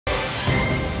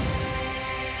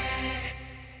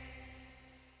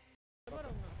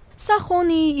Սա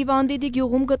Խոնիի Իվանդիդի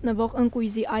գյուղում գտնվող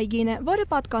ընկույզի այգին է, որը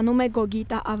պատկանում է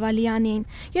Գոգիտա Ավալյանին։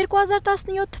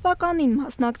 2017 թվականին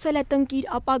մասնակցել է տնկիր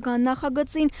ապագան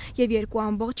նախագծին և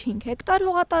 2,5 հեկտար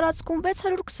հողատարածքում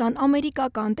 620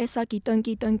 ամերիկական տեսակի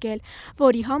տնկի տնկել,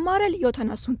 որի համար էլ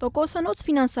 70%-անոց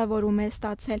ֆինանսավորում է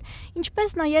ստացել,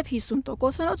 ինչպես նաև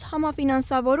 50%-անոց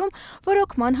համաֆինանսավորում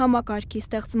ոռոգման համակարգի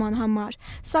ստեղծման համար։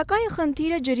 Սակայն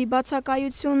խնդիրը ջրի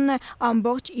բացակայությունն է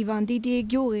ամբողջ Իվանդիդիի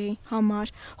գյուղի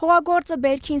համար։ Հողագործը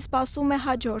բերքին սպասում է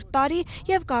հաջորդ տարի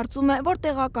և կարծում է, որ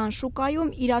տեղական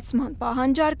շուկայում իրացման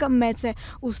պահանջարկը մեծ է,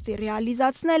 ուստի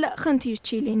ռեալիզացնելը խնդիր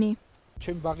չի լինի։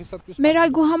 Մեր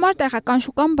այգու համար տեղական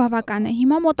շուկան բավական է։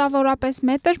 Հիմա մոտավորապես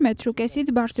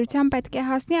մետրուկեսից բարձրության պետք է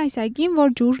հասնի այս այգին,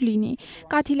 որ ջուր լինի։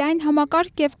 Կաթիլային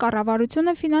համակարգ և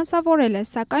կառավարությունը ֆինանսավորել է,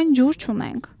 սակայն ջուր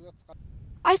չունենք։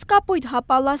 Այս կապույտ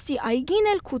հապալասի այգին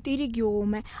էլ Քուտիրի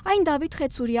գյուղում է, այն Դավիթ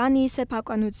Խեցուրյանի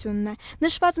սեփականությունն է։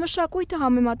 Նշված մշակույթը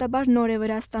համեմատաբար նոր է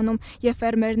Վրաստանում և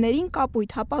ֆերմերներին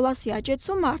կապույտ հապալասի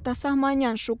աճեցումը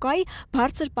արտասահմանյան շուկայի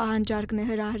բարձր պահանջարկն է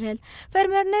հրահրել։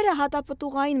 Ֆերմերները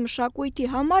հատապտուղային մշակույթի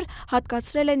համար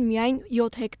հատկացրել են միայն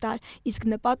 7 հեկտար, իսկ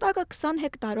նպատակը 20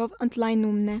 հեկտարով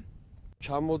ընդլայնումն է։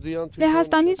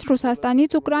 Լեհաստանից,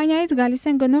 Ռուսաստանից, Ուկրաինայից գալիս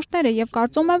են գնորդները և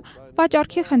կարծում եմ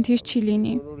վաճառքի խնդիր չի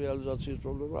լինի։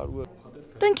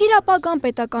 Տնկիր ապագան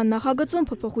պետական նախագծում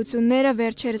փոփոխությունները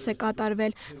վերջերս է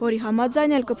կատարվել, որի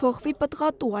համաձայն էլ կփոխվի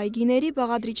պտղատու այգիների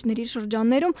բաղադրիչների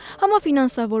շրջաններում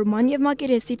համաֆինանսավորման և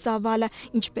մակերեսի ծավալը,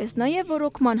 ինչպես նաև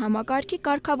ոռոգման համակարգի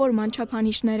կարգավորման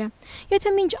չափանիշները։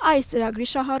 Եթե մինչ այս ծրագրի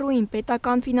շահառուին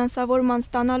պետական ֆինանսավորման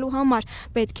ստանալու համար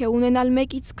պետք է ունենալ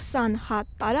 1-ից 20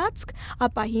 հատ տարածք,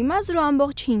 ապա հիմա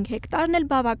 0,5 հեկտարն էլ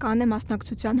բավական է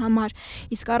մասնակցության համար,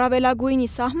 իսկ առավելագույնի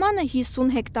սահմանը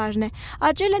 50 հեկտարն է,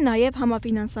 աճել է նաև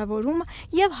համաֆինանսավորումը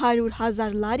և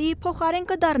 100,000 լարի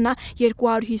փոխարեն կդառնա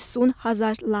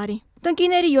 250,000 լարի։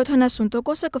 Տնկիների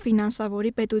 70%-ը կֆինանսավորի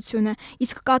պետությունը,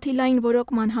 իսկ կաթիլային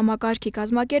ոռոգման համակարգի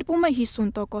կազմակերպումը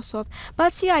 50%-ով։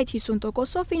 Բացի այդ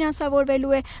 50%-ով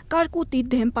ֆինանսավորվելու է կարկուտի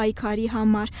դեմ պայքարի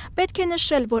համար։ Պետք է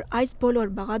նշել, որ այս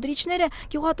բոլոր բաղադրիչները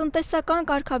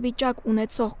գյուղատնտեսական կարգավիճակ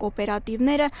ունեցող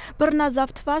կոոպերատիվները,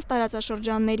 բռնազավթված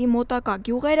տարածաշրջանների մոտակա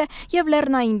գյուղերը և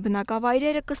լեռնային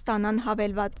բնակավայրերը կստանան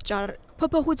հավելված ճար։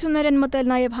 Փոփոխություններ են մտել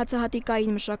նաև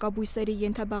հացահատիկային մշակաբույսերի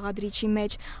ենթաբաղադրիչի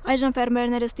մեջ։ Այժմ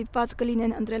ֆերմերները ստիպված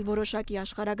կլինեն ընտրել որոշակի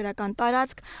աշխարհագրական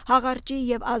տարածք հաղարջի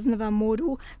և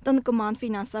ազնվամորու տնկման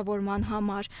ֆինանսավորման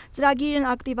համար։ Ծրագիրն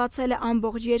ակտիվացել է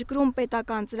ամբողջ երկրում,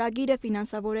 պետական ծրագիրը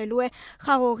ֆինանսավորելու է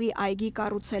խաղողի այգի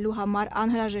կառուցելու համար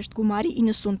անհրաժեշտ գումարի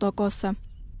 90%-ը։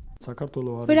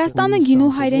 Վրաստանը գինու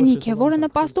հայրենիք է, որը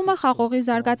նպաստում է խաղողի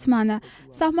զարգացմանը։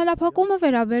 Սահմանափակումը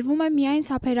վերաբերվում է միայն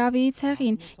Սափերավիի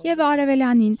ցեղին և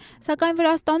Արևելյանին, սակայն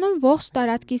Վրաստանում ողջ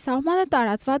տարածքի սահմանը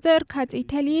տարածված է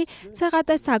Ռքածիթելի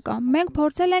ցեղատեսակը։ Մենք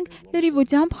փորձել ենք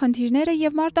լրիվությամբ խնդիրները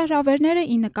և մարտահրավերները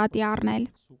ի նկատի առնել։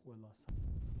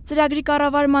 Ծրագրի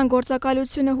կառավարման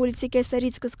գործակալությունը հուլիսի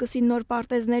կեսերից կսկսի նոր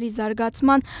պարտեզների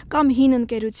զարգացման կամ հին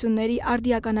ընկերությունների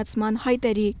արդիականացման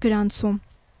հայտերի գրանցում։